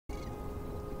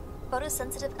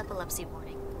Photosensitive epilepsy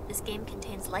warning. This game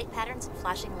contains light patterns and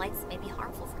flashing lights that may be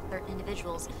harmful for certain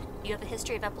individuals. If you have a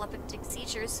history of epileptic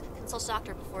seizures, consult a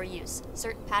doctor before use.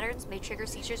 Certain patterns may trigger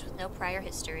seizures with no prior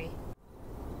history.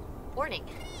 Warning.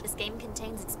 This game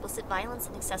contains explicit violence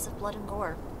and excessive blood and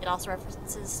gore. It also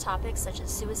references topics such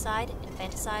as suicide,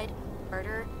 infanticide,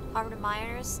 murder, harm to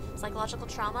minors, psychological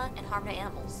trauma, and harm to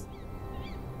animals.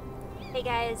 Hey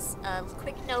guys,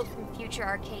 quick note from Future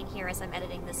Arcane here as I'm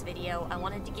editing this video. I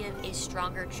wanted to give a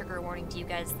stronger trigger warning to you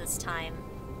guys this time.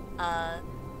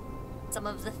 Some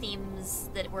of the themes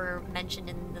that were mentioned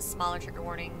in the smaller trigger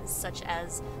warnings, such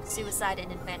as suicide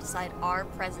and infanticide, are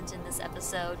present in this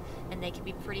episode, and they can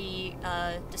be pretty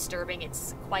disturbing.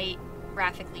 It's quite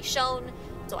graphically shown,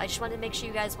 so I just wanted to make sure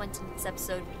you guys went into this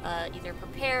episode either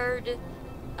prepared,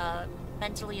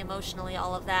 mentally, emotionally,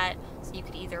 all of that, so you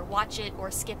could either watch it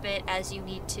or skip it as you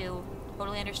need to.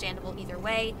 Totally understandable either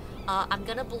way. I'm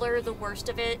gonna blur the worst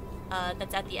of it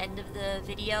that's at the end of the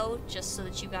video, just so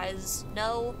that you guys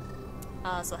know.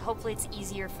 So hopefully it's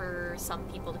easier for some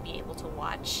people to be able to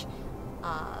watch.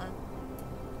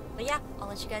 But yeah, I'll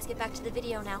let you guys get back to the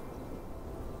video now.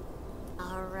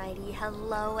 Alrighty,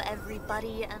 hello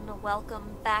everybody, and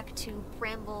welcome back to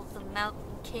Bramble the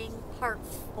Mountain King Part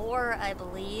 4, I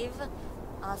believe.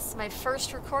 This is my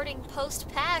first recording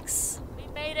post-PAX. We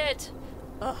made it!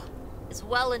 Ugh, it's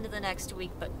well into the next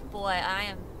week, but boy, I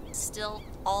am still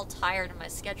all tired and my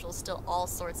schedule's still all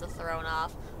sorts of thrown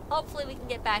off. Hopefully we can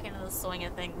get back into the swing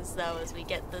of things, though, as we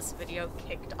get this video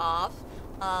kicked off.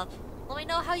 Let me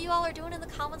know how you all are doing in the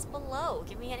comments below.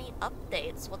 Give me any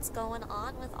updates. What's going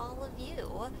on with all of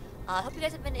you? I hope you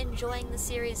guys have been enjoying the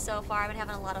series so far. I've been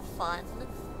having a lot of fun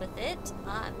with it.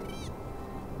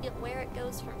 Where it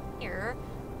goes from here.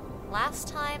 Last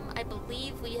time, I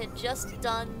believe we had just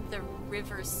done the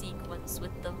river sequence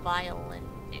with the violin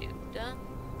dude.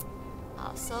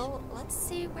 So let's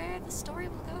see where the story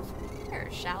will go from here,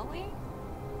 shall we?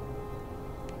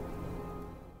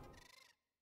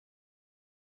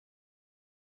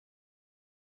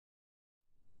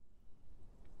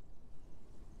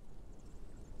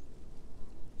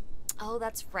 Oh,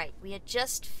 that's right. We had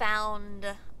just found,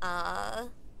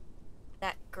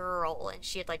 that girl, and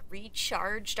she had, like,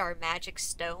 recharged our magic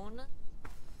stone.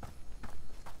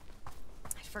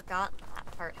 I'd forgotten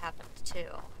that part happened, too.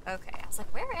 Okay, I was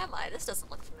like, where am I? This doesn't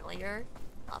look familiar.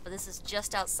 But this is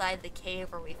just outside the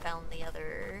cave where we found the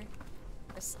other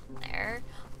person there.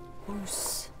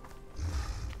 Moose.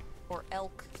 Or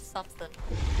elk something.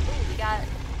 Ooh, we got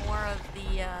more of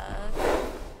the,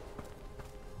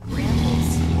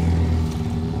 brambles here.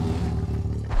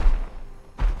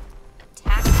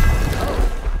 Attack.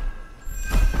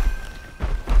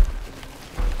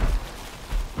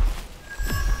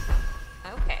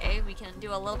 Oh. Okay, we can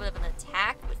do a little bit of an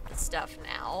attack with the stuff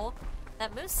now.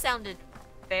 That moose sounded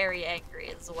very angry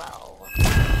as well.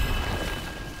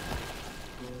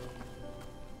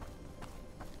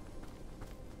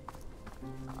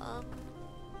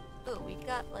 Oh, we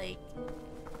got like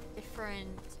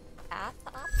different path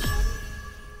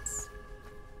options.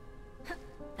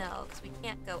 No, because we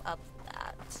can't go up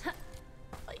that.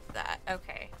 Like that.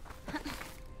 Okay.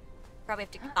 Probably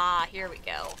have to. Ah, here we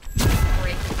go.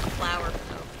 Break the flower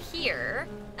from over here,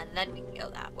 and then we can go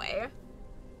that way.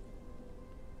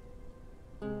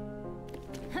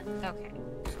 Okay.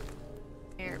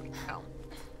 There we go.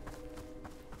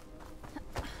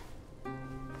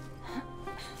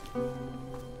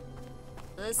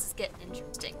 So this is getting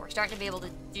interesting. We're starting to be able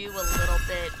to do a little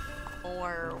bit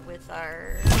more with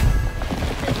our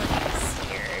abilities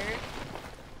here.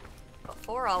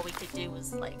 Before, all we could do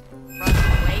was, like, run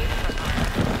away from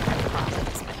our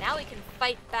problems, but now we can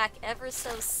fight back ever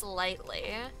so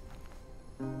slightly.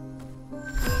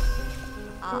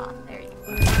 Ah, there you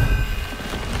are.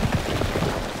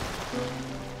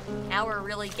 Now we're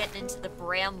really getting into the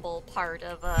Bramble part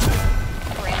of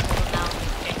Bramble the Mountain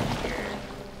King here.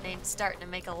 Name's starting to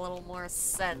make a little more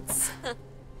sense.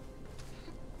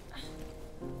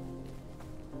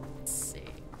 Let's see.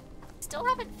 Still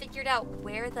haven't figured out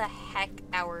where the heck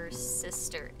our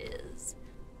sister is.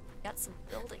 Got some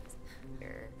buildings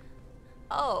here.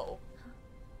 Oh.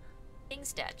 King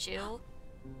statue.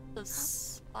 Those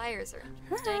spires are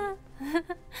interesting.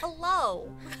 Hello!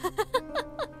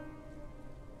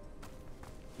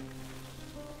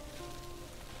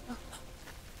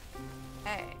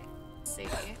 Okay, let's see.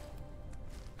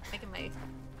 Making my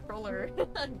controller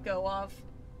go off.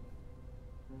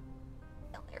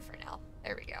 Down there for now.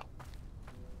 There we go.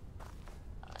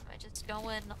 Am I just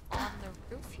going on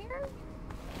the roof here?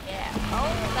 Yeah.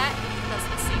 Oh, that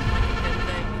doesn't seem like a good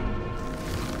thing.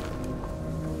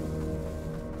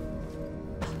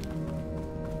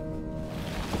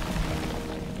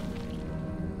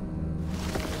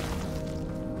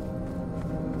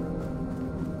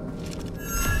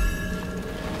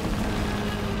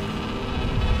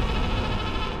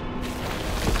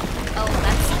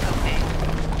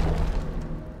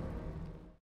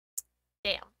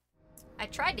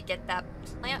 tried to get that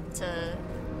plant to...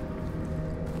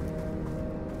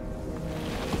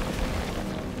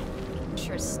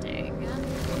 Interesting.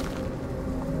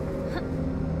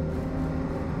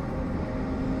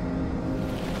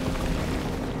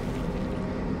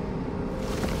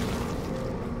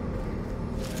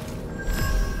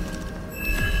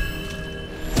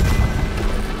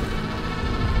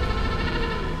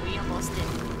 We almost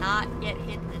did not get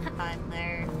hit in time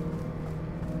there.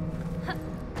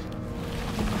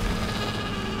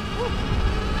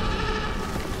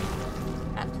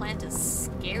 That plant is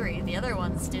scary. The other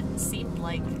ones didn't seem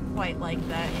like quite like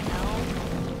that, you know?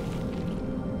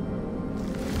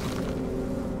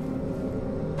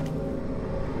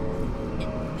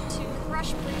 Into the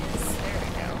brush, please. There we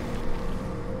go.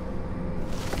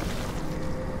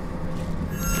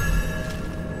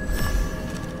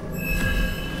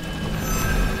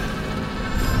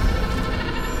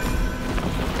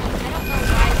 I don't know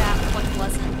why that one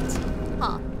wasn't...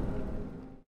 Huh.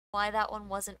 Why that one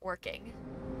wasn't working.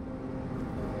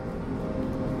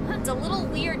 It's a little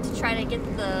weird to try to get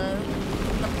the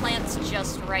plants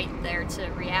just right there to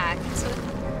react.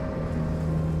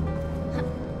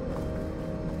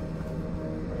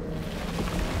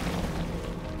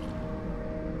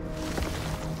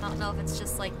 I don't know if it's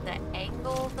just like the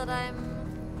angle that I'm...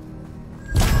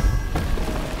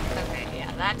 Okay,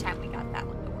 yeah, that time we got that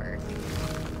one to work.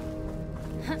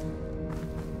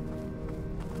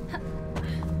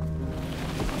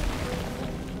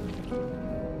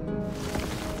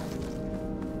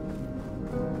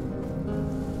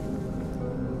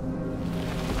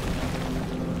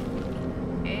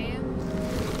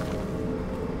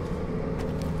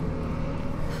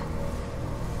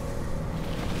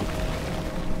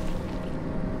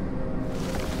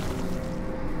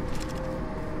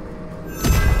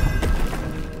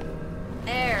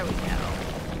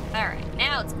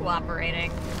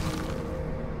 Cooperating.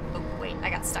 Oh, wait, I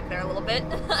got stuck there a little bit.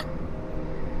 Let's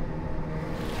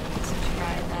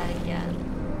try that again.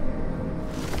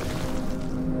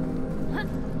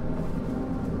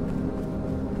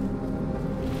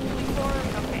 Moving forward?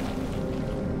 Okay.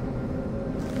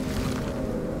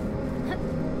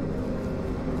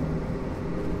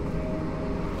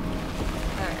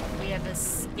 Alright, we have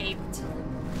escaped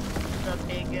the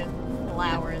big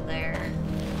flower there.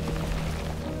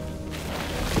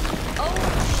 Oh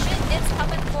shit, it's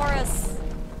coming for us!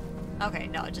 Okay,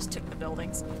 no, it just took the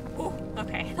buildings. Ooh,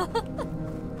 okay.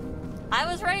 I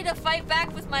was ready to fight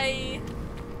back with my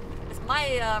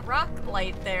rock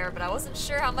blight there, but I wasn't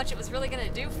sure how much it was really gonna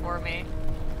do for me.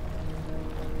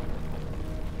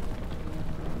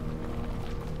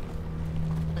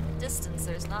 The distance,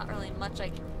 there's not really much I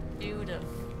can do to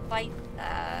fight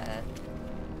that.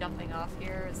 Jumping off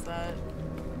here, is that...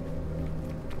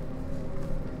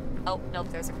 Oh, nope,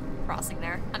 there's a crossing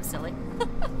there. I'm silly.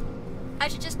 I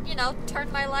should just, you know,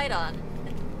 turn my light on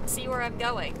and see where I'm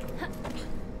going.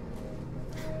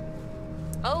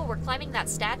 Oh, we're climbing that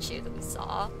statue that we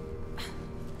saw.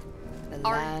 The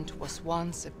land was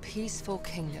once a peaceful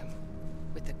kingdom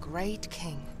with a great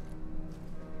king.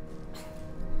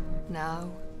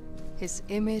 Now, his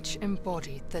image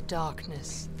embodied the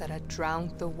darkness that had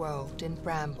drowned the world in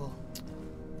Bramble.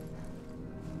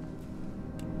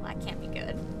 Well, that can't be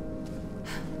good.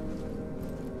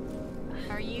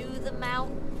 Are you the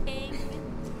Mountain King?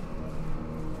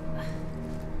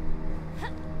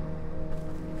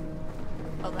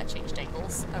 Oh, that changed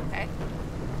angles. Okay.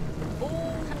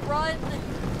 Oh, run!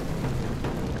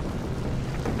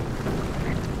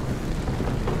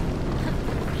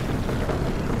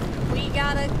 We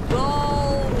gotta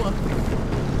go!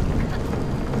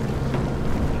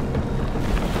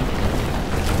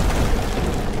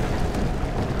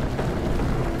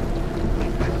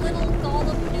 Little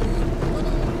golem dude,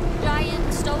 little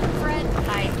giant stone friend.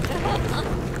 Hi.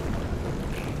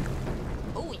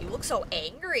 Oh, you look so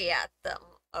angry at them.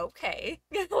 Okay.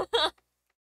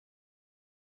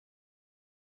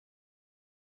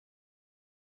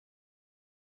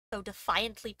 So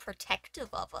defiantly protective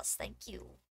of us, thank you.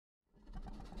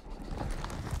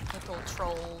 Little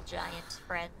troll giant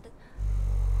friend.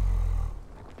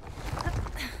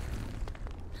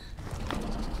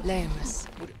 Lemus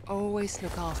would always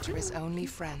look after his only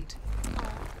friend.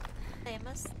 Oh,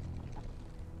 famous.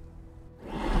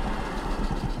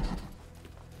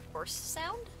 Horse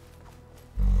sound?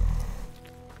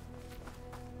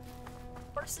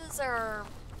 Horses are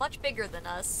much bigger than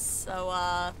us, so,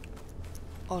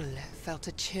 Olle felt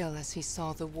a chill as he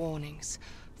saw the warnings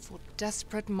for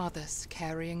desperate mothers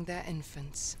carrying their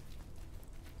infants.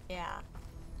 yeah.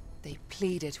 They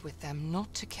pleaded with them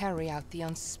not to carry out the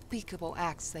unspeakable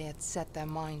acts they had set their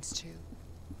minds to.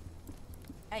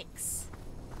 Yikes.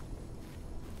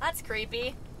 That's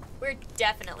creepy. We're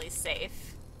definitely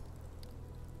safe.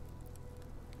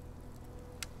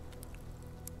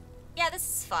 Yeah, this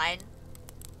is fine.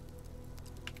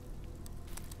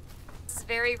 This is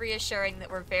very reassuring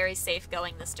that we're very safe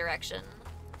going this direction.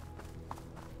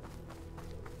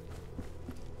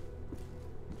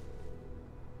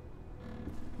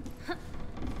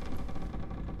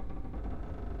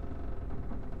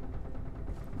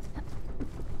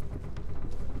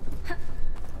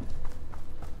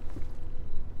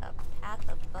 A path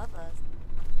above us.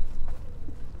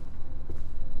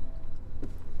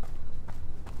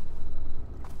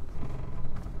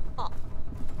 Huh.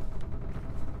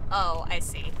 Oh, I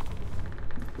see.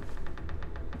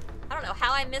 I don't know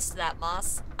how I missed that,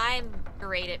 Moss. I'm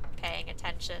great at paying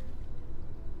attention.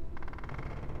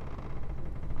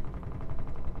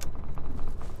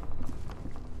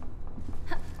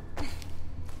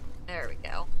 There we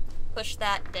go. Push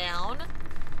that down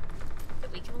so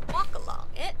we can walk along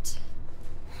it.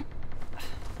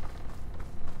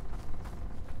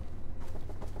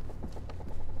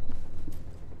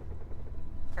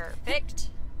 Perfect.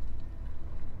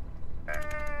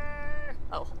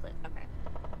 Oh, hold it. Okay.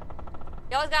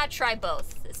 You always gotta try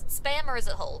both. Is it spam or is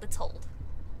it hold? It's hold.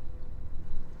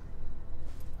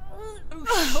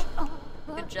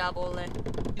 Good job, Ole.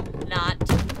 Do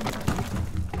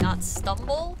not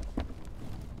stumble.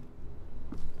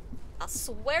 I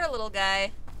swear, little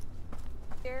guy.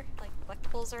 Here, like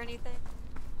collectibles or anything?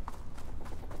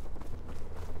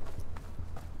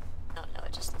 Oh no,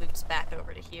 it just loops back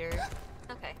over to here.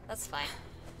 Okay, that's fine.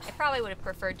 I probably would have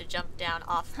preferred to jump down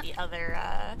off the other,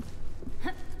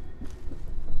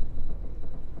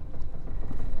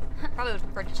 probably would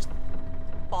prefer to just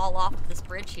fall off of this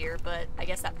bridge here, but I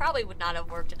guess that probably would not have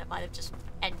worked and it might have just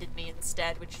ended me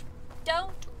instead, which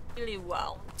don't really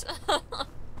won't.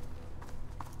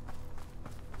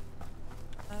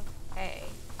 Okay.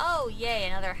 Oh, yay,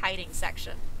 another hiding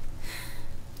section.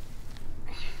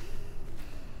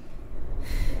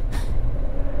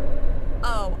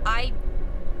 Oh, I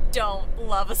don't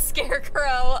love a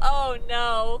scarecrow. Oh,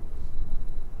 no.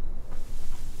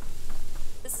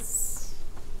 This is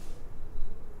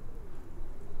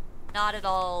not at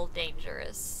all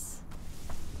dangerous.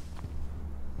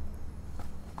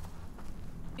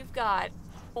 You've got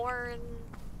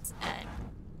horns and...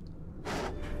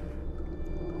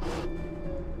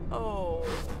 Oh.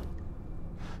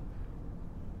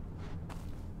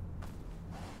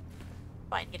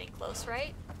 Fine, getting close,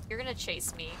 right? You're gonna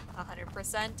chase me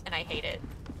 100%, and I hate it.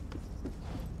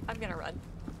 I'm gonna run.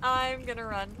 I'm gonna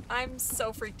run. I'm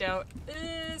so freaked out.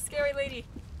 Scary lady.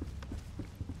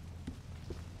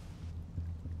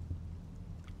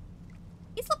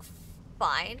 These look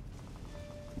fine.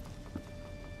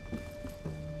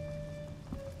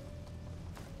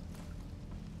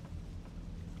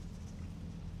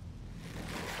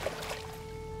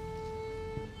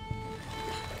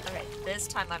 Okay, this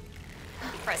time I'm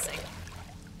pressing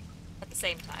at the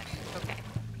same time. Okay.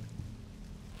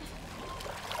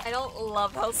 I don't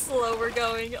love how slow we're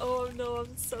going. Oh no,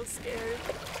 I'm so scared.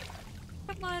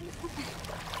 Come on.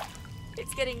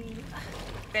 It's getting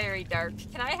very dark.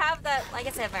 Can I have that? I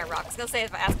guess I have my rock. I was gonna say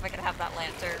if I asked if I could have that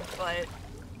lantern, but...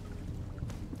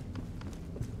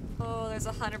 Oh, there's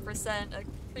 100% a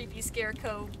creepy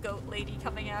scarecrow goat lady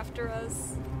coming after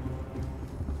us.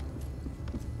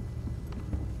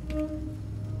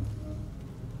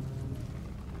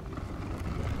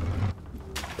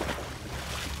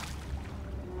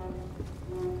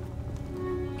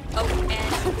 Oh,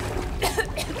 and...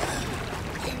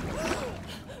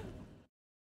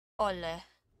 Ole.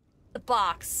 The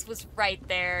box was right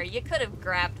there. You could have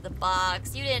grabbed the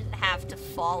box. You didn't have to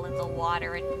fall in the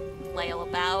water and flail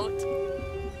about.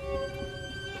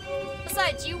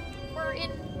 Besides, you were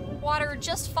in water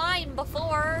just fine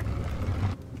before.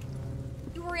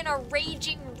 You were in a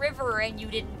raging river and you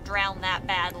didn't drown that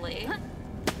badly.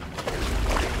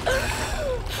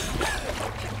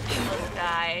 Little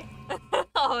guy.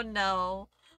 Oh no.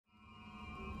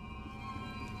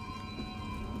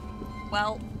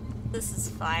 Well, this is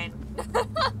fine.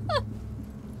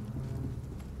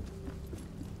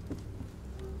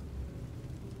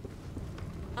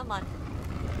 Come on.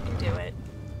 You can do it.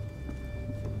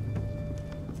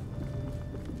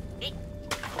 Hey.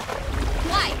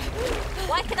 Why?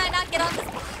 Why can I not get on this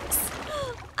box?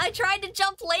 I tried to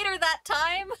jump later that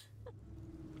time.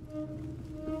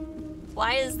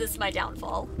 Why is this my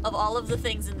downfall? Of all of the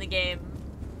things in the game,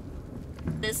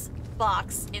 this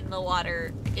box in the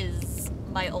water is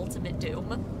my ultimate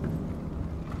doom.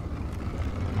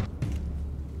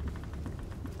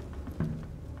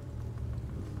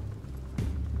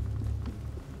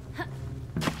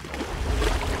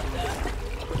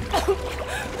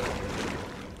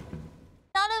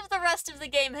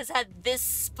 has had this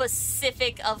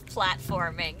specific of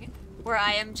platforming, where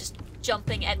I am just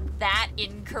jumping at that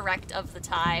incorrect of the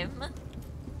time.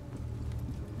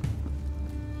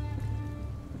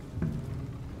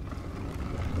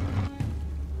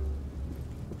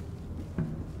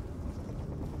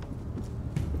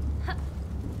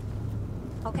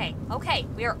 Okay, okay,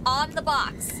 we are on the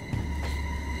box.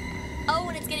 Oh,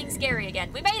 and it's getting scary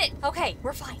again. We made it! Okay,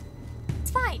 we're fine.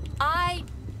 It's fine.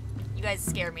 You guys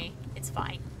scare me. It's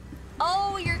fine.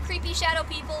 Oh, you're creepy shadow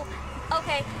people.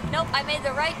 Okay, nope, I made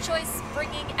the right choice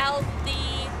bringing out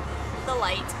the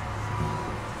light.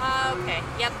 Okay,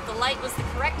 yep, the light was the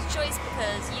correct choice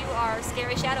because you are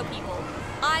scary shadow people.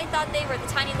 I thought they were the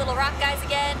tiny little rock guys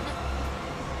again.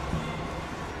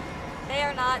 They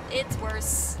are not. It's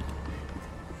worse.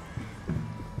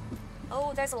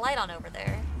 Oh, there's a light on over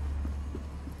there.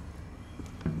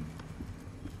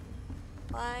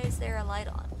 Why is there a light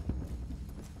on?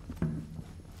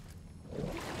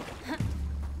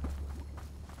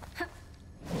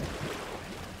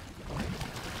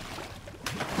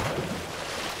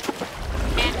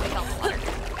 And we felt the water.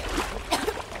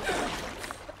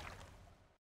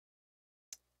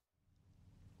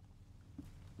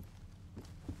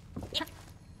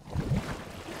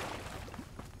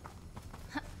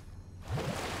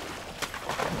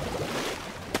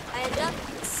 I had done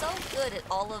so good at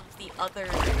all of the other...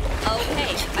 Oh,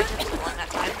 hey, I took too long that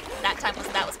time.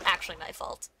 That was actually my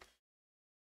fault.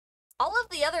 All of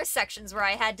the other sections where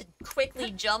I had to quickly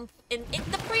jump in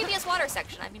the previous water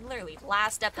section, I mean, literally,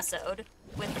 last episode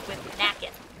with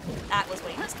Nacket. That was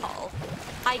what he was called.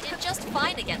 I did just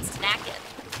fine against Nacket.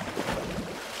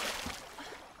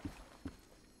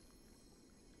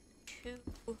 Two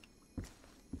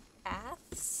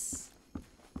paths?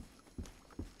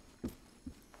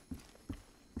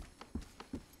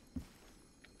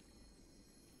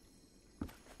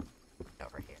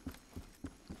 Over here.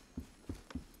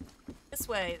 This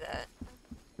way, then.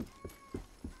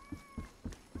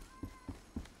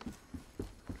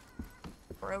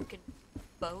 Broken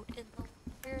boat in the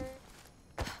water.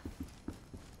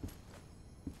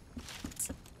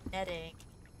 Some netting.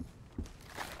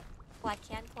 Well, I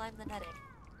can climb the netting.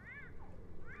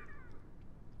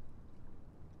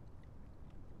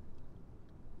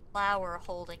 Flower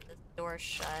holding the door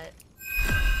shut.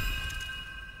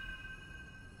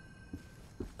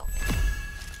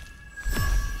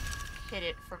 Hit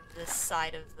it from this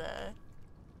side of the...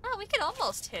 Oh, we could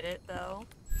almost hit it, though.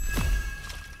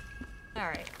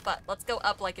 Alright, but let's go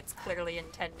up like it's clearly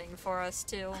intending for us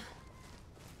to.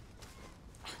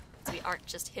 So we aren't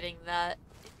just hitting that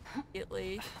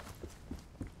immediately.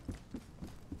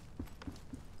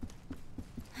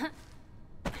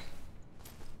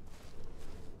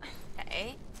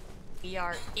 Okay. We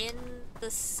are in the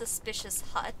suspicious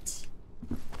hut.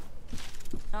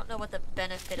 I don't know what the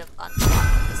benefit of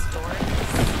unlocking this door is.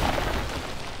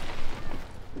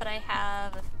 But I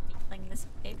have a feeling this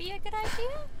may be a good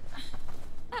idea?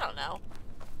 I don't know.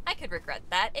 I could regret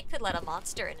that. It could let a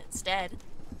monster in instead.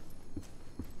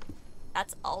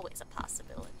 That's always a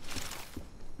possibility.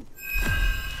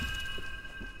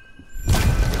 Okay,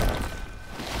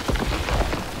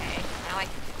 now I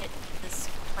can hit this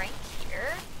crank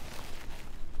here.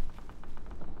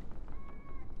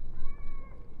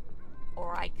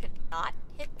 Or I could not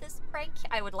hit this crank.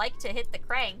 I would like to hit the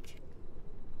crank.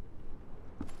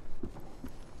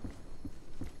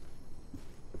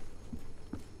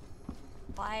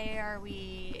 Why are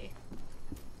we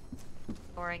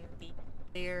ignoring the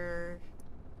clear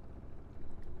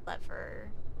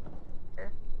lever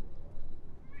here?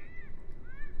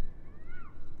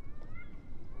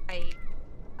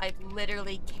 I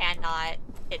literally cannot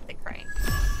hit the crank.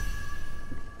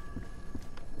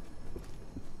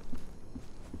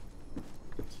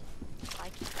 I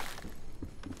can't.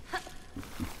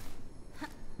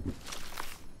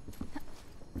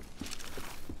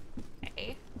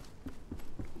 Okay.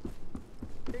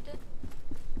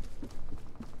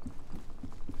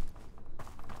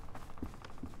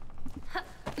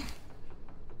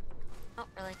 Don't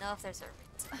really know if there's a reason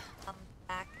to come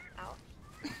back out.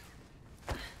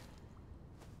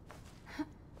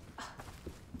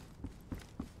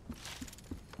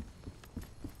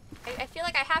 I feel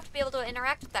like I have to be able to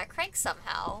interact with that crank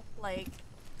somehow. Like...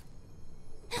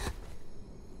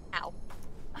 Ow.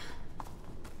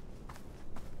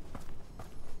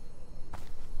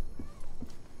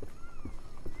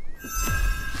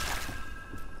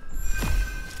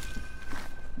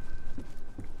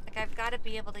 Like, I've got to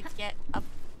be able to get up...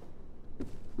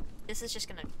 This is just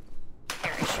gonna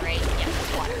perish, right?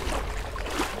 Yeah, water.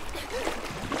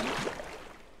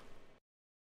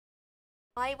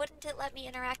 Why Why wouldn't it let me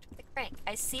interact with the crank?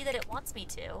 I see that it wants me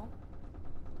to.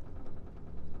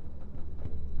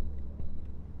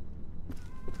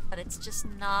 But it's just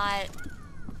not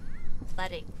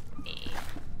letting me.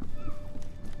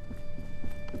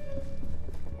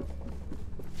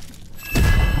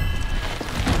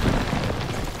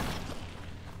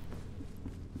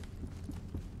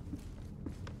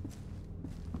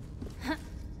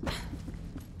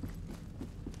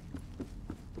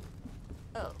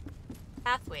 Oh,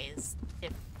 pathways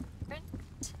different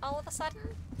all of a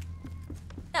sudden?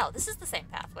 No, this is the same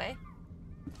pathway.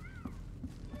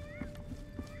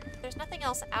 There's nothing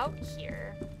else out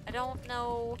here. I don't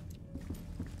know.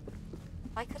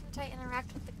 Why couldn't I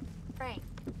interact with the crank?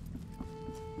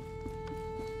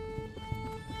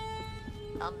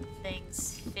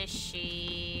 Something's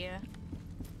fishy.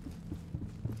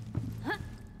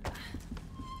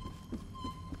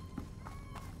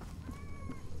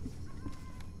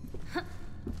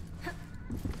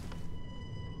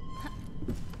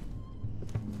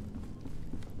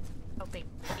 Hoping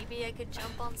maybe I could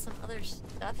jump on some other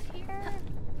stuff here,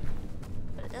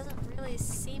 but it doesn't really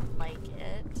seem like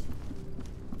it.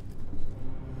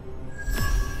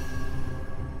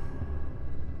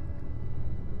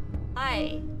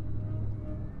 Hi.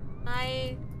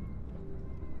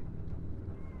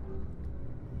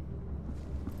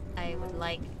 I would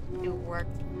like to work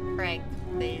crank,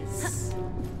 please.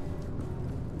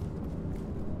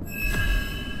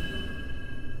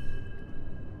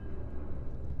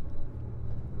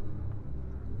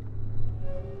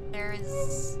 There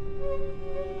is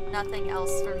nothing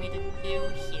else for me to do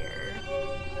here.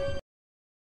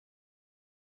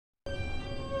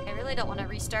 I really don't want to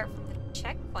restart from the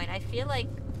checkpoint. I feel like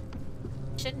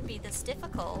it shouldn't be this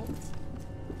difficult.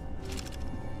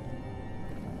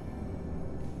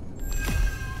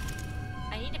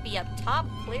 I need to be up top,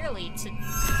 clearly, to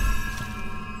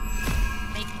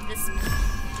make this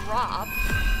drop.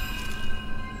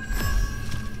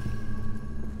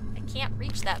 I can't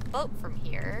reach that boat from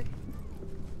here.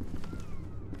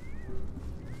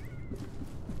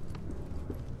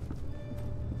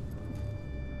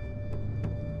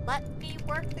 Let me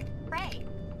work the crank.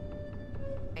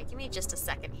 Okay, give me just a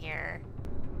second here.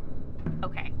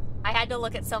 Okay, I had to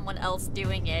look at someone else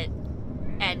doing it,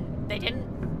 and they didn't.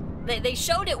 They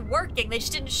showed it working. They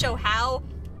just didn't show how.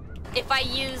 If I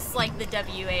use like the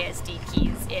WASD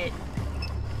keys, it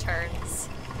turns.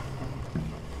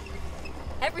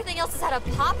 Everything else has had a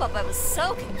pop-up. I was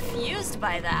so confused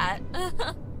by that.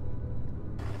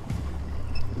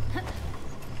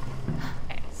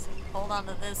 Okay, so hold on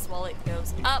to this while it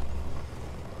goes up.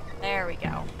 There we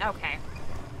go. Okay.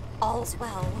 All's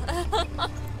well.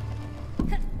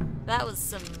 That was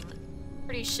some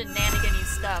pretty shenanigan-y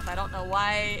stuff. I don't know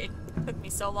why it took me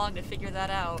so long to figure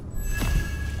that out.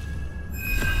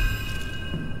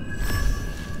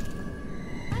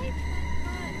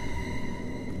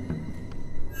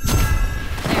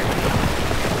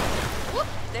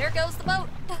 There goes the boat!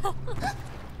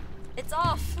 It's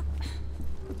off!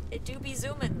 It do be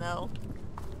zooming, though.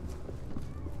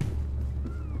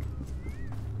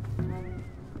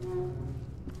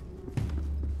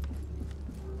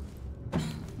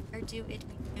 Or do it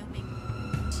be zooming,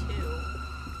 too?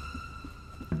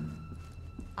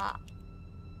 Ah.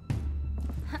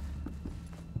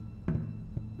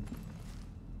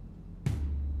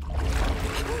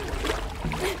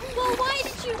 Well, why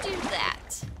did you do that?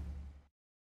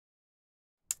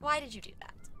 Why did you do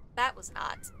that? That was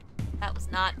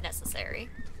not necessary.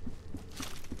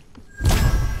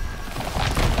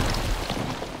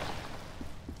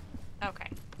 Okay.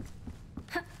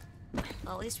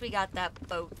 Well, at least we got that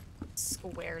boat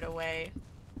squared away.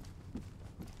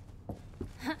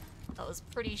 That was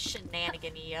pretty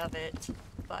shenanigan-y of it,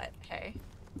 but hey.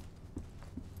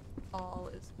 All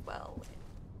is well in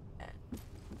the end.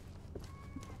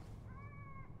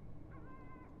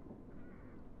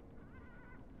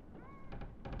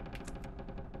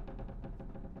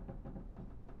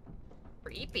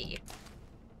 Creepy.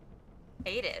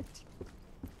 Hate it.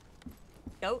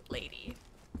 Goat lady.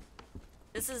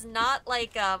 This is not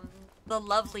like, the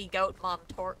lovely goat mom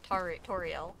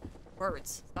Toriel.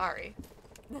 Words. Sorry.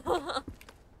 I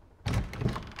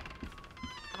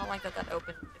don't like that that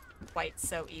opened quite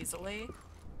so easily.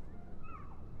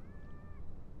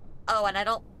 Oh, and I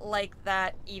don't like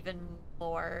that even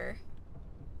more.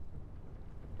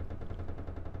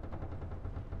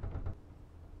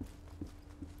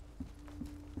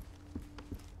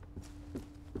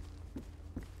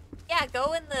 Yeah,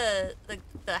 go in the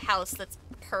house that's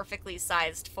perfectly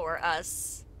sized for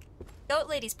us. Goat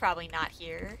lady's probably not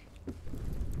here.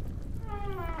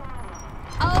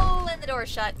 Oh, and the door's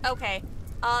shut. Okay.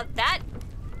 That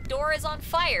door is on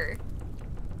fire.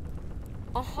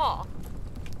 Uh-huh.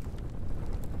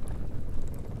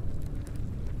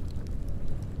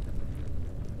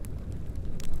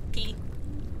 Key.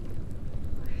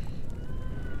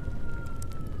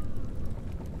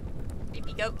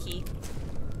 Creepy goat key.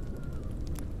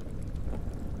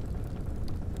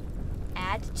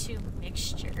 Add to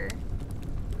mixture.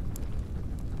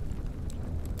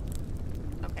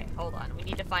 Okay, hold on. We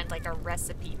need to find like a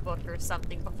recipe book or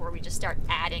something before we just start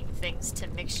adding things to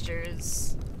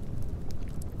mixtures.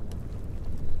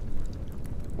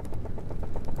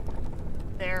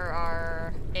 There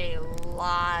are a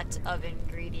lot of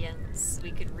ingredients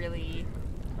we could really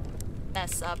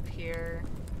mess up here.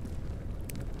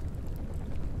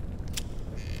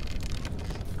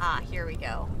 Ah, here we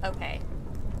go. Okay.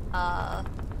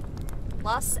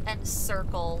 Plus and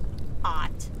circle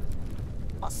hot.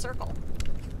 Plus circle.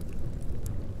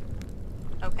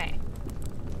 Okay.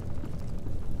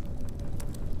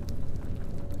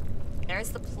 There's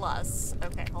the plus.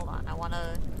 Okay, hold on. I want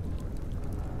to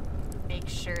make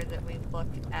sure that we look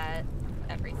at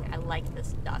everything. I like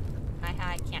this duck.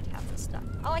 I can't have this duck.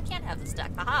 Oh, I can't have this duck.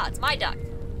 Haha, it's my duck.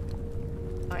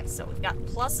 Okay, so we've got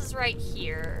pluses right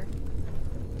here.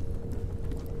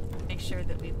 Make sure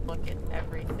that we look at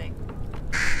everything.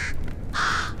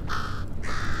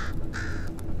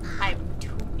 I'm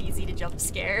too easy to jump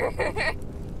scare.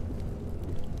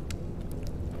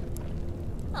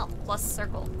 Oh, plus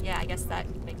circle. Yeah, I guess that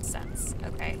makes sense.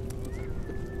 Okay.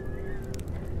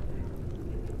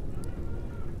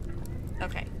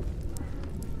 Okay.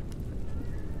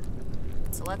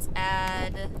 So let's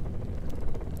add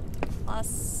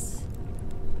plus.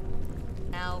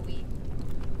 Now we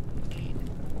need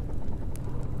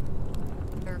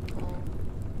circle.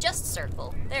 Just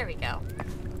circle. There we go.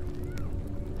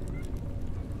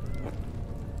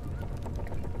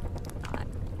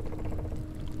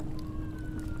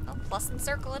 Oh, plus and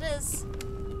circle it is.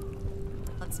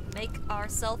 Let's make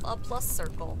ourselves a plus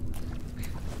circle.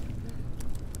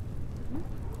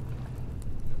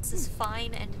 This is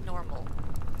fine and normal.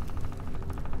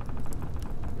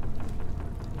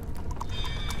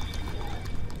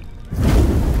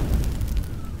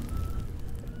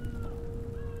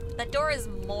 That door is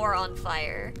more on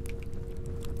fire.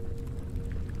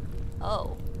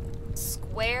 Oh.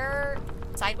 Square,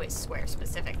 sideways square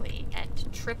specifically,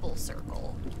 and triple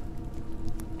circle.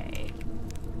 Okay.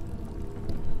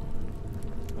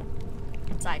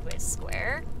 Sideways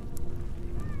square.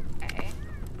 Okay.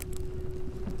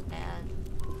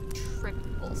 And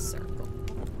triple circle.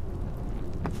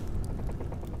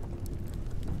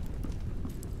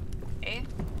 Okay.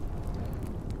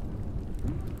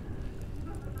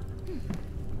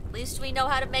 At least we know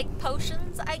how to make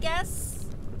potions, I guess?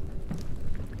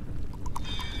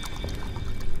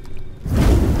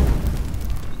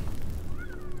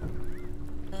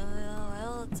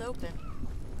 Well, it's open.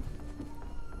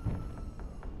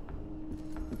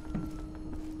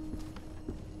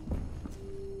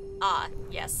 Ah,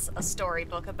 yes, a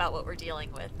storybook about what we're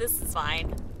dealing with. This is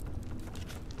fine.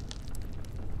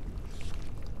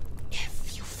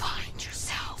 If you find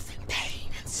yourself in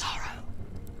pain and sorrow,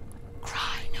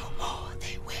 cry no more,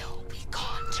 they will be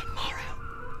gone tomorrow.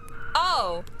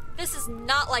 Oh, this is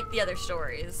not like the other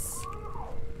stories.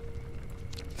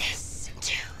 Listen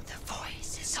to the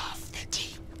voices of the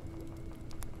deep,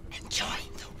 and join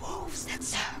the wolves that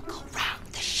circle round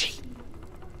the sheep.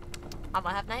 I'm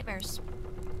gonna have nightmares.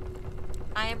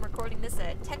 I am recording this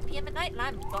at 10 p.m. at night, and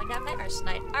I'm going to have nightmares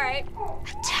tonight. Alright. A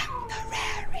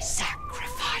temporary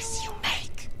sacrifice you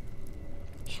make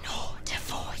in order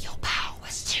for your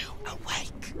powers to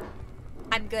awake.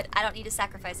 I'm good. I don't need to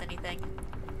sacrifice anything.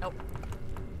 Nope.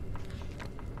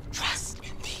 Trust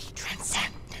in the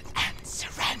transcendent and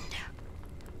surrender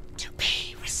to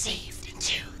be received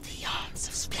into the arms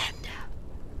of splendor.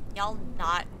 Y'all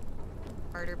not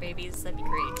murder babies. That'd be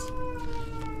great.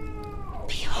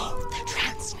 Behold the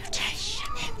transmutation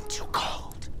into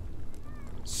gold.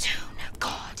 Soon a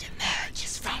god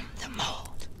emerges from the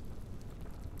mold.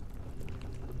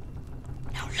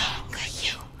 No longer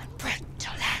human,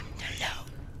 brittle and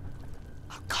alone.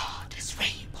 A god is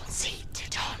reborn,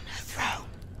 seated on a throne.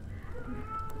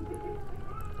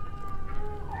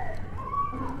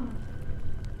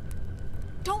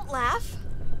 Don't laugh.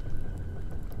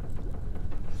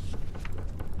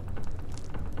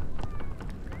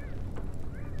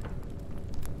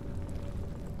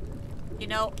 You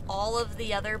know, all of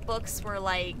the other books were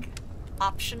like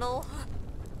optional.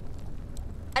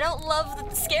 I don't love that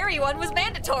the scary one was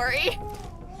mandatory.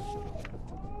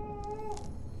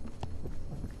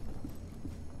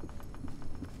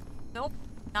 Nope,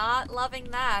 not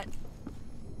loving that.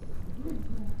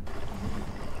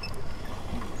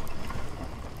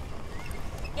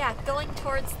 Yeah, going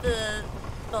towards the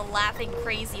laughing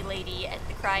crazy lady and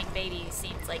the crying baby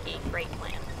seems like a great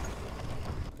plan.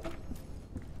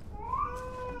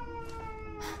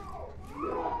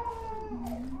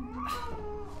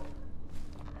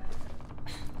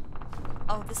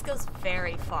 Oh, this goes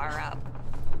very far up.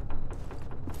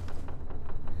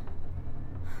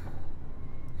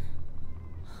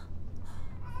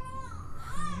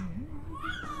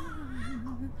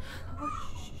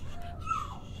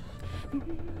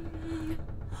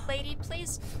 Lady,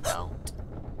 please don't.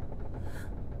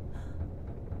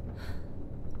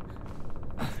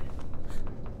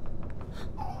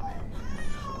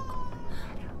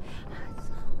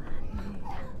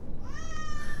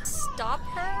 Stop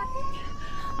her?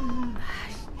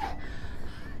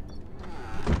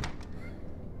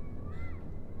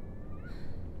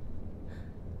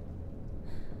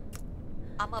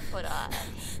 I'm gonna put a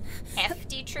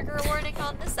hefty trigger warning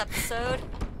on this episode.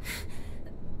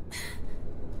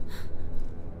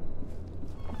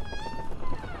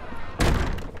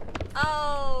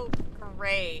 Oh,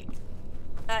 great.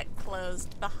 That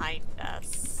closed behind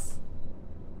us.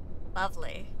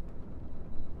 Lovely.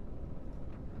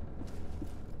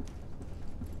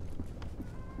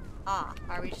 Ah,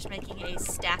 are we just making a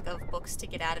stack of books to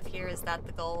get out of here? Is that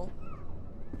the goal?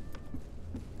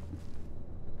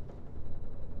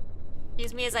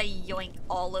 Excuse me as I yoink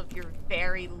all of your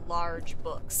very large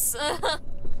books.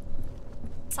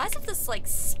 Size of this, like,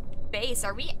 space.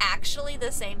 Are we actually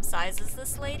the same size as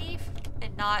this lady?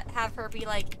 And not have her be,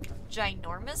 like,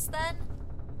 ginormous then?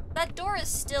 That door is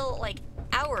still, like,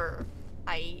 our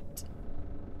height.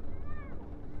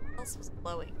 What else was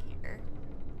glowing here?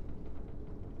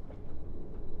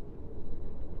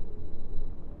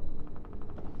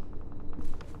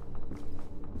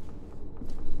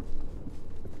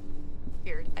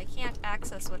 Weird. I can't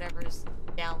access whatever's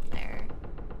down there.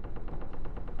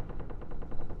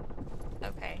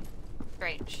 Okay.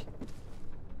 Strange.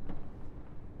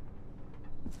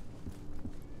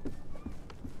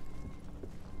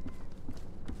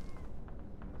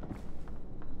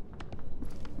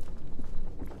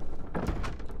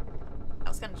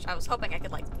 I was hoping I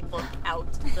could, like, look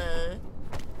out the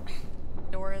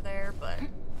door there, but...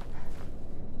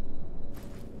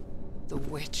 The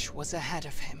witch was ahead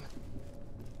of him.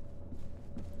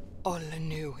 Ola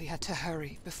knew he had to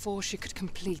hurry before she could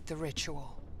complete the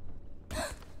ritual.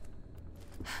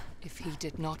 If he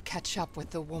did not catch up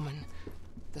with the woman,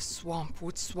 the swamp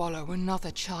would swallow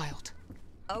another child.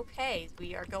 Okay,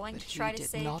 we are going to try to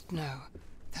save... But he did not know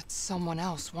that someone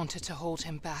else wanted to hold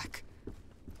him back.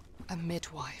 A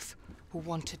midwife who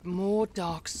wanted more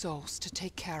dark souls to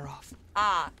take care of.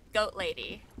 Ah, goat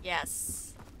lady.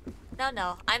 Yes.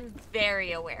 No, I'm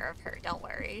very aware of her, don't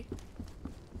worry.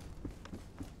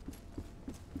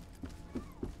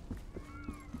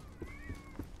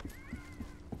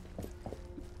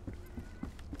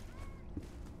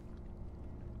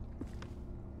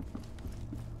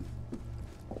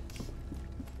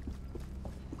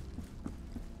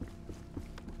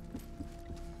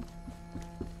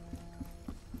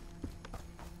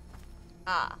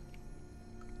 Ah.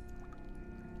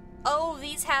 Oh,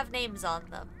 these have names on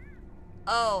them.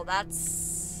 Oh,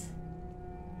 that's...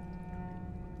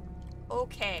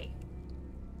 Okay.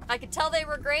 I could tell they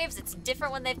were graves. It's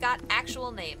different when they've got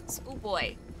actual names. Oh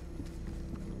boy.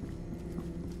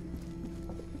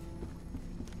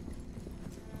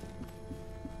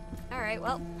 Alright,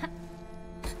 well...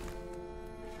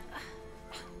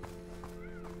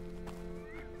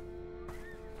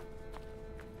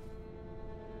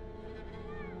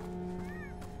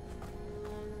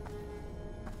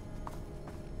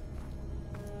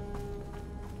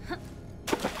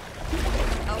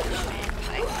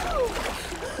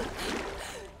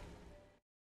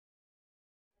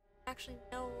 Actually,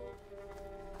 no.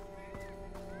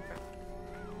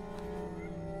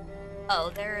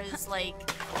 Oh, there is, like,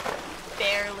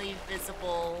 barely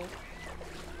visible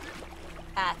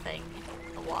pathing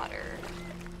in the water.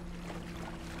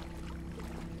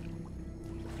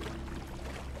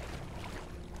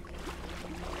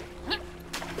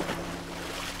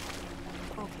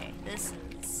 Okay, this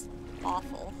is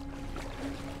awful.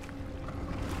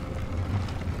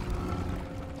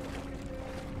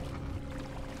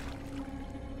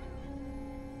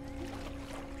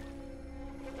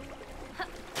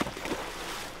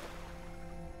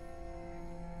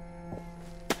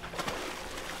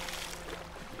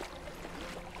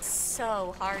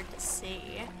 So hard to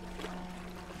see.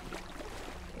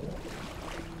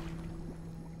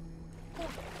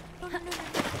 Oh, no.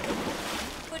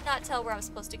 Could not tell where I'm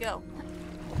supposed to go.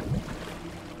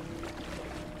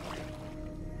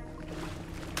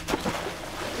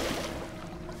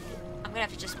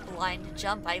 have to just blind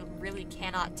jump. I really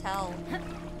cannot tell.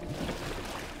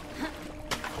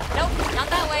 Nope, not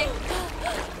that way.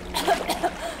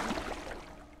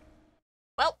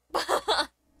 Well.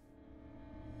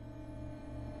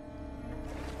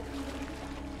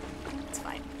 It's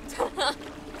fine.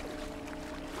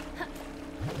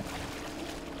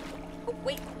 Oh,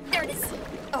 wait, there it is.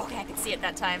 Oh, okay, I could see it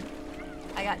that time.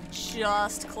 I got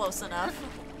just close enough.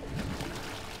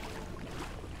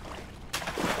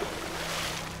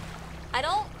 I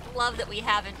don't love that we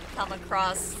haven't come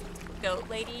across Goat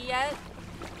Lady yet.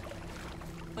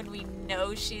 When we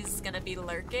know she's gonna be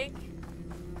lurking.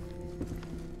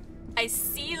 I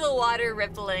see the water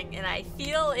rippling and I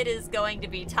feel it is going to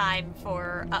be time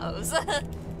for uh-ohs.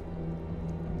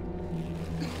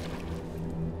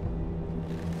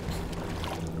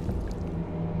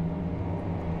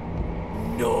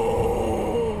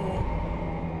 No!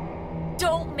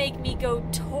 Don't make me go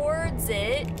towards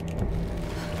it.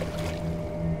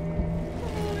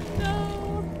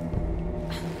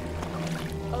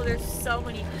 Oh, there's so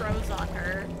many crows on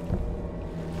her.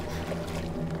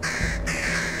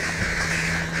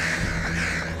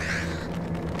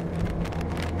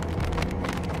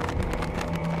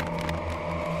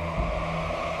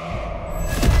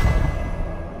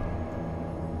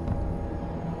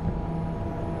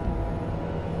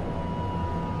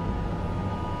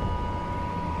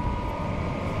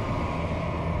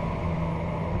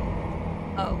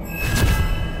 Oh.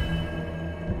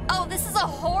 Oh, this is a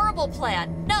horrible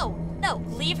plan. No, no,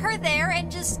 leave her there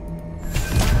and just...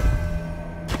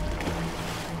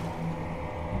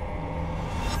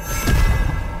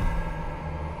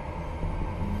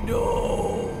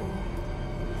 No.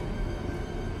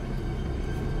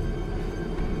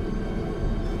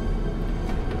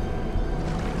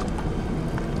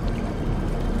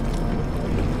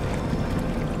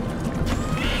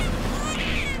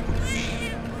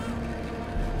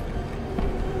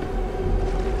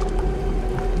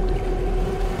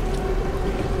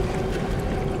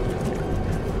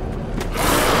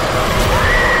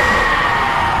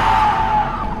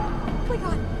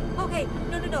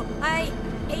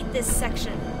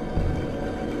 Section.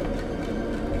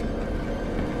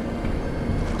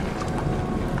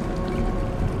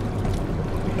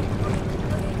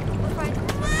 We're fine.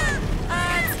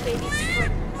 It's baby.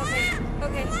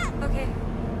 Okay.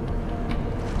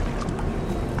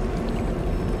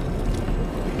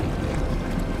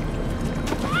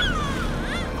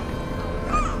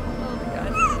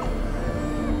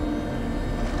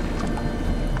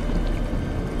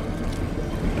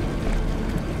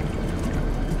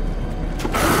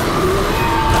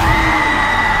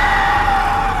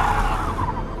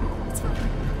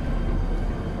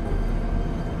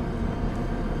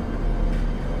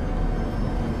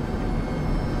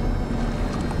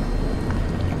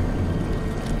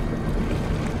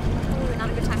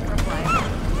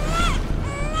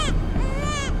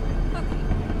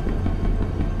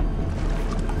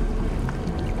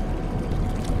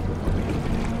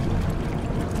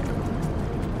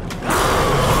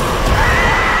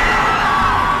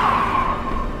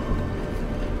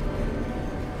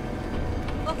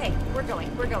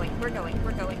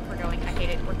 We're going. I hate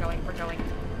it. We're going.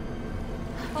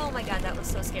 Oh my god, that was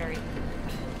so scary.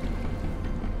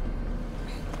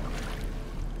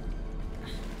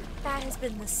 That has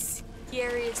been the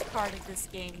scariest part of this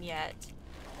game yet.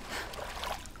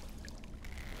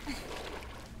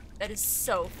 That is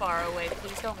so far away.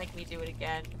 Please don't make me do it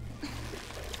again.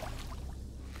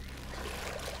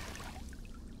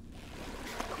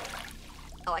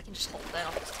 Oh, I can just hold it.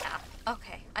 I'll just tap.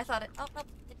 Okay, I thought it... Oh, no,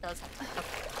 it does have to...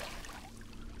 Okay.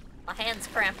 My hand's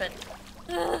cramping.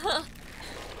 Oh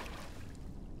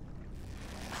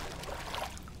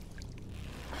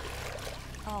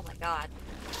my god.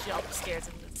 Jump scares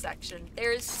in this section.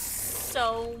 There's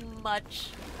so much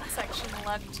section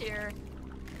left here.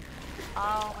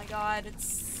 Oh my god,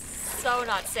 it's so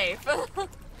not safe.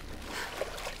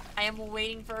 I am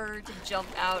waiting for her to jump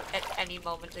out at any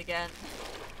moment again.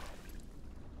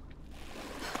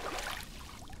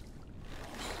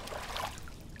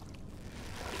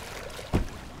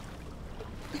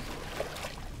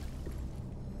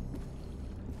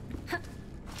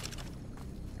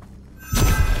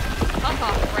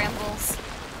 Brambles.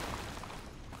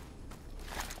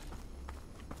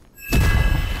 I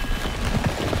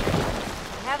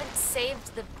haven't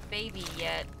saved the baby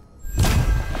yet.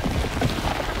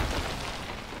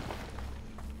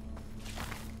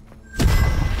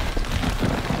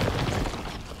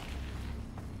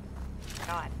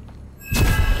 God.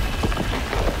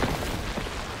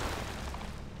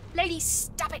 Lady,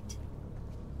 stop it!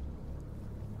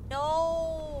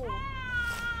 No!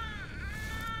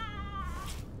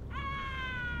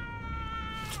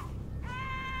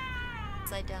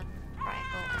 upside down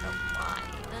triangle and a line.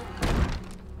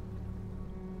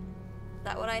 Is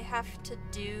that what I have to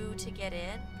do to get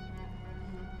in?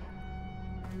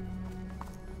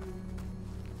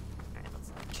 Alright,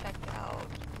 let's check out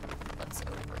what's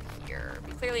over here.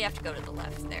 We clearly have to go to the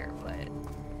left there, but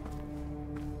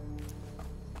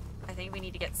I think we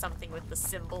need to get something with the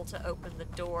symbol to open the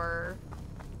door.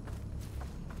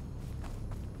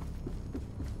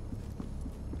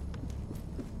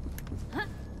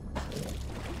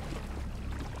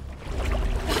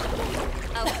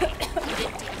 Okay, you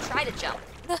didn't even try to jump.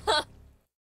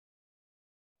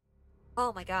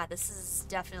 Oh my god, this has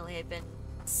definitely been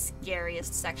the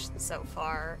scariest section so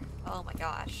far. Oh my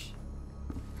gosh.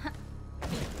 I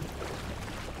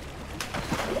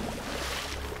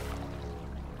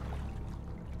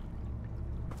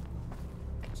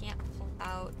can't pull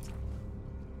out.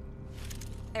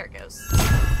 There it goes.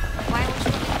 Why won't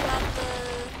you let me pull out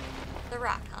the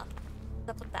rock, huh? What's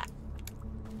up with that?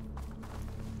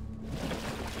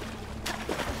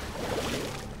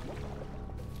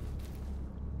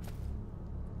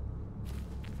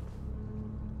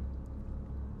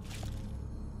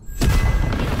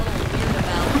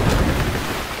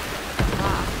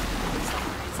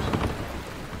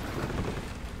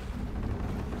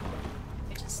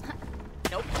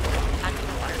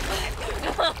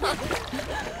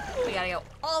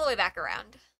 Back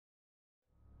around.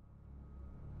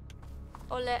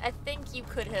 Ole, I think you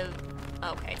could have...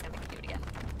 Okay, it's gonna make me do it again.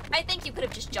 I think you could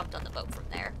have just jumped on the boat from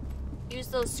there. Use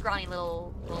those scrawny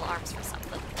little arms for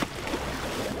something.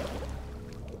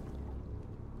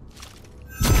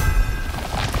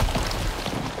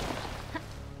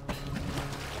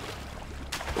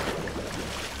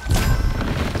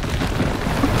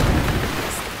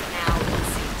 Now it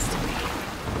seems to be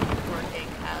working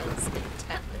as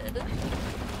intended.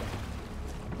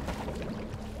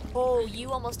 Oh,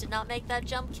 you almost did not make that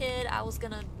jump, kid. I was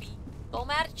gonna be so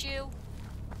mad at you.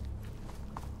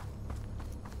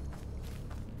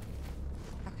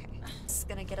 Okay, this is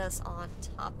gonna get us on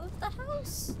top of the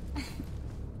house.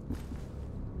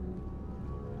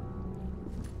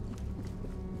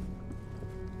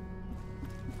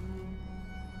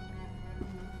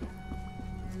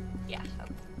 Yeah,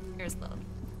 okay. Here's the...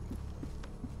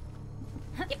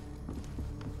 Yep.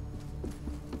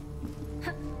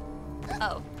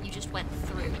 Oh, you just went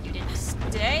through. You didn't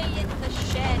stay in the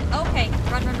shed. Okay,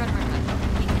 run, run, run, run, run.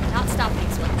 We cannot stop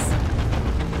these ones.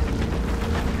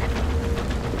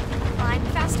 Climb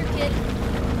faster, kid.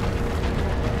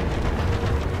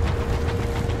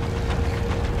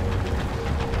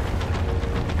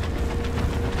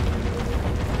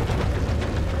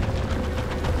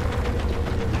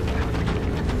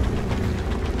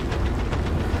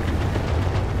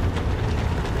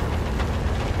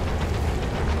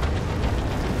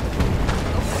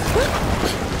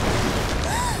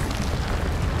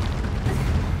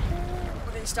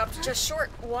 Stopped just short.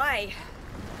 Why?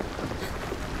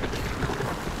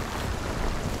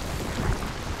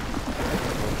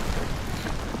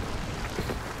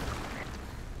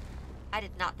 I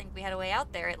did not think we had a way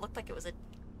out there. It looked like it was a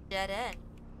dead end.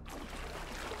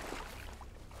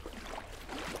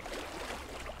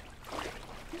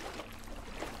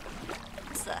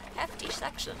 It's a hefty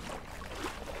section.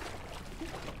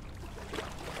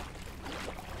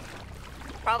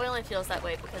 Probably only feels that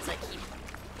way because I keep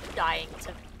dying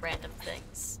to random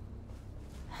things.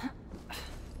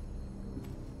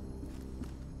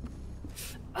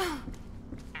 Ow.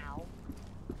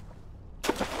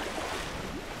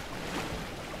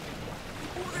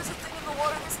 Oh, there's a thing in the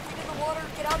water, there's a thing in the water,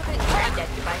 get out of it. Oh, I'm dead,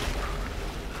 goodbye.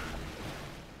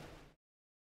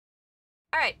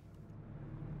 Alright.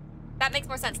 That makes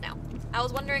more sense now. I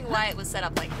was wondering why it was set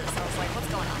up like this. I was like, what's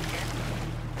going on here?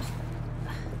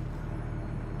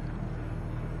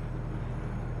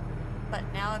 But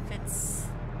now if it's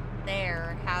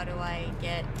there, how do I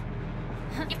get...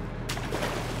 Yep.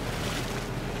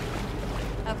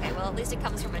 Okay, well at least it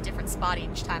comes from a different spot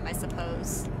each time, I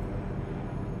suppose.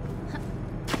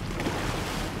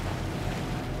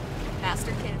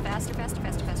 Faster, kid. Faster, faster,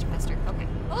 faster, faster, faster. Okay.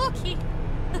 Okay.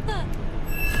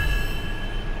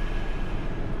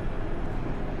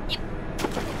 Yep.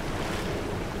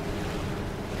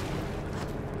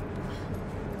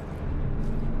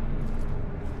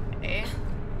 Okay.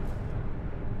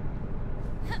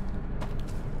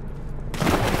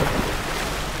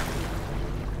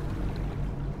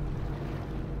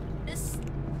 This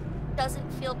doesn't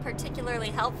feel particularly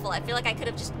helpful. I feel like I could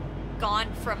have just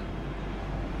gone from...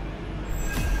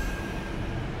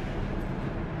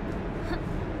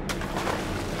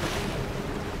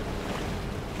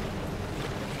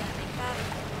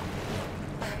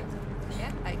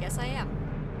 Yeah, I guess I am.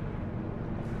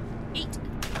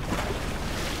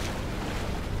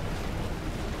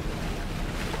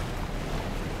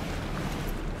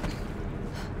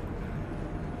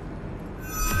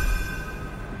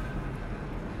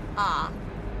 Ah.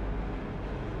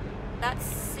 That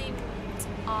seemed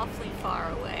awfully far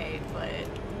away, but...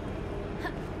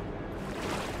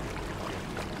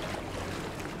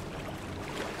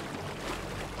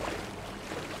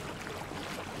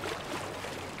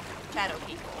 Shadow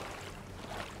people.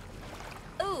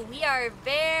 Ooh, we are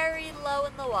very low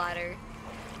in the water.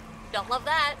 Don't love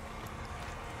that.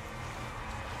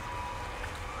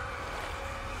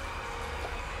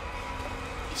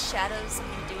 These shadows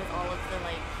something to do with all of the,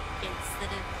 like, kids that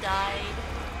have died.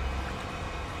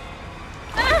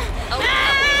 Oh,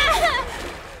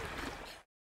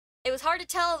 it was hard to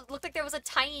tell. It looked like there was a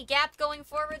tiny gap going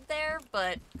forward there,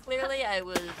 but clearly I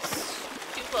was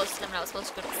too close to them and I was supposed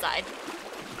to go to the side.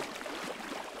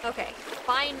 Okay,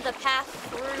 find the path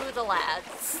through the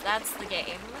lads. That's the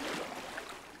game.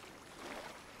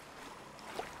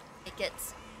 It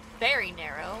gets very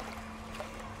narrow.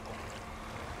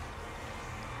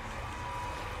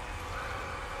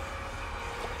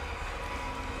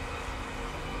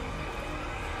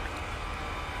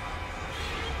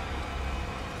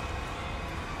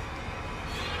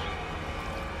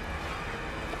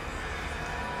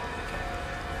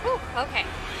 Whew, okay.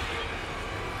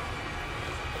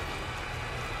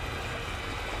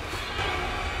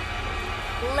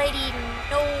 Lady,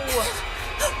 no!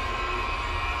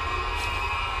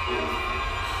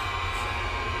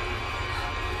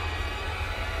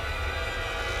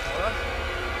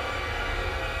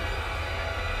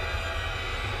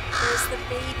 Where's the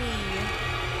baby?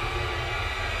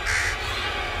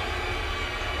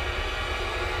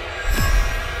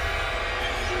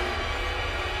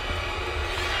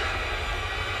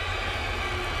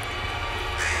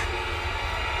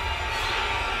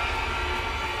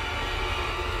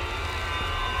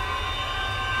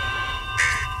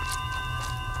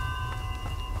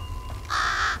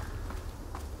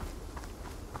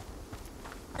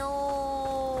 No.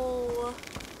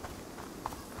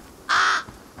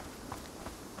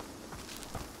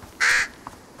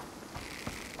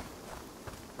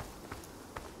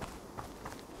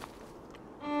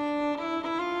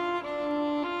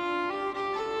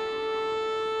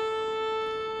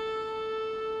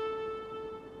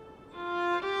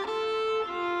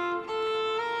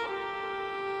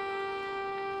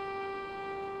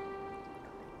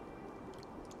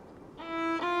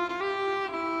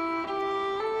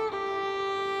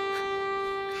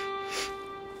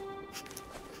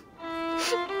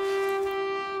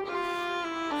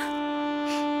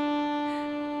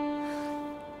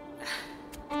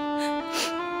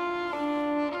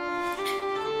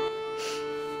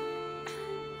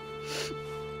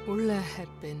 Ulla had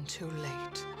been too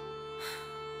late.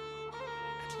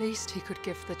 At least he could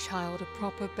give the child a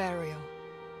proper burial,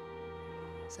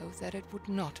 so that it would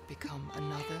not become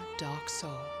another dark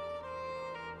soul.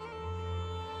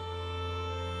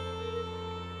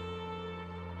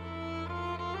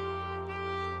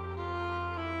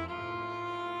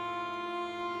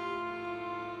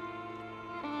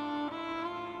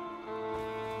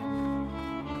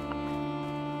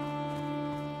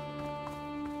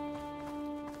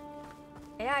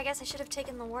 Yeah, I guess I should have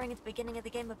taken the warning at the beginning of the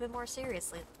game a bit more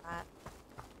seriously than that.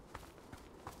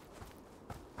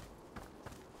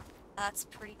 That's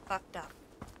pretty fucked up.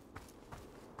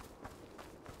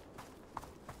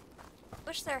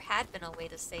 Wish there had been a way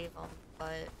to save them,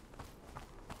 but...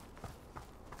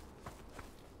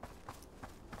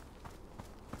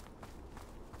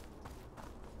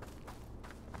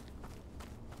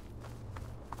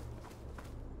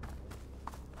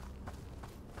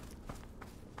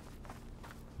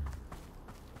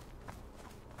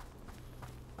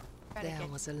 There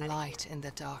was a light in the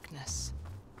darkness.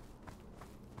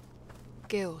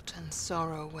 Guilt and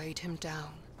sorrow weighed him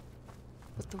down,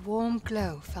 but the warm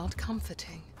glow felt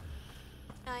comforting.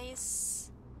 Nice.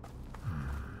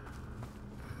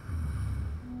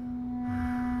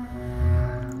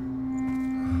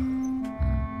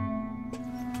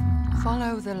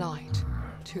 Follow the light,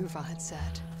 Tuva had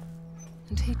said,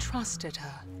 and he trusted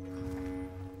her.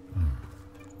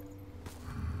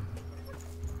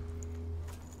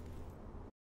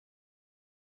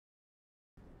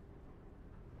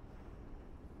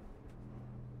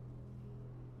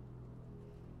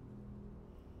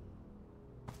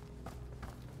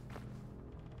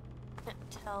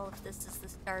 Tell if this is the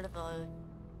start of a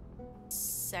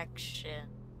section.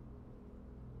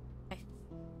 I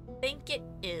think it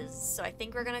is, so I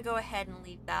think we're gonna go ahead and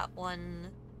leave that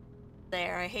one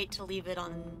there. I hate to leave it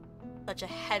on such a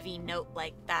heavy note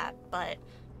like that, but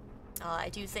I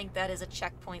do think that is a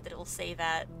checkpoint that it will save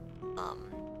at.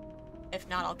 If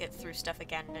not, I'll get through stuff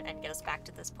again and get us back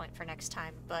to this point for next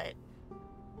time, but...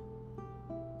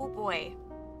 oh boy.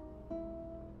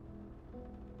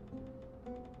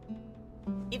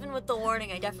 even with the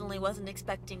warning, I definitely wasn't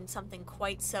expecting something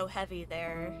quite so heavy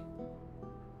there.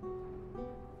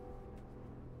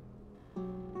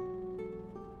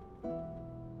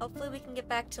 Hopefully we can get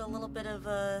back to a little bit of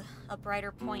a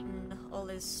brighter point in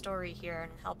Ole's story here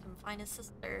and help him find his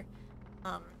sister.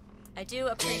 I do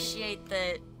appreciate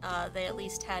that they at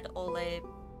least had Ole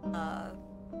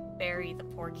bury the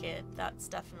poor kid. That's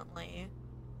definitely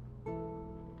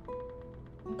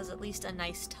was at least a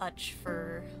nice touch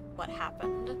for what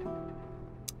happened.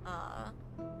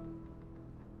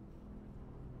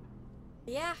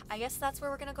 Yeah, I guess that's where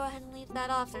we're gonna go ahead and leave that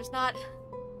off. There's not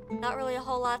really a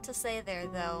whole lot to say there,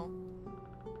 though.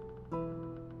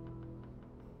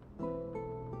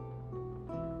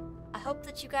 I hope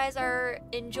that you guys are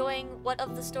enjoying what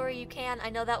of the story you can. I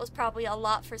know that was probably a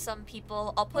lot for some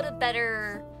people. I'll put a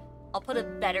better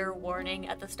warning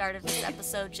at the start of this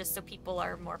episode just so people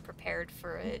are more prepared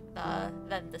for it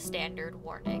than the standard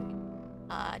warning.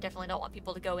 I definitely don't want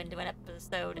people to go into an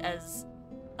episode as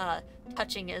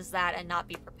touching as that and not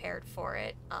be prepared for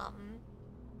it.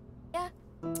 Yeah.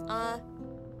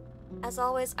 As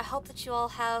always, I hope that you all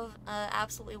have an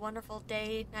absolutely wonderful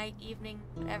day, night, evening,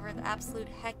 whatever the absolute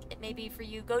heck it may be for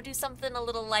you. Go do something a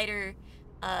little lighter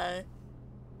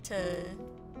to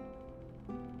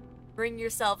bring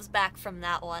yourselves back from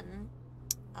that one.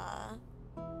 I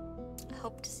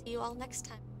hope to see you all next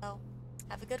time, so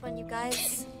have a good one, you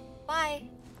guys. Bye!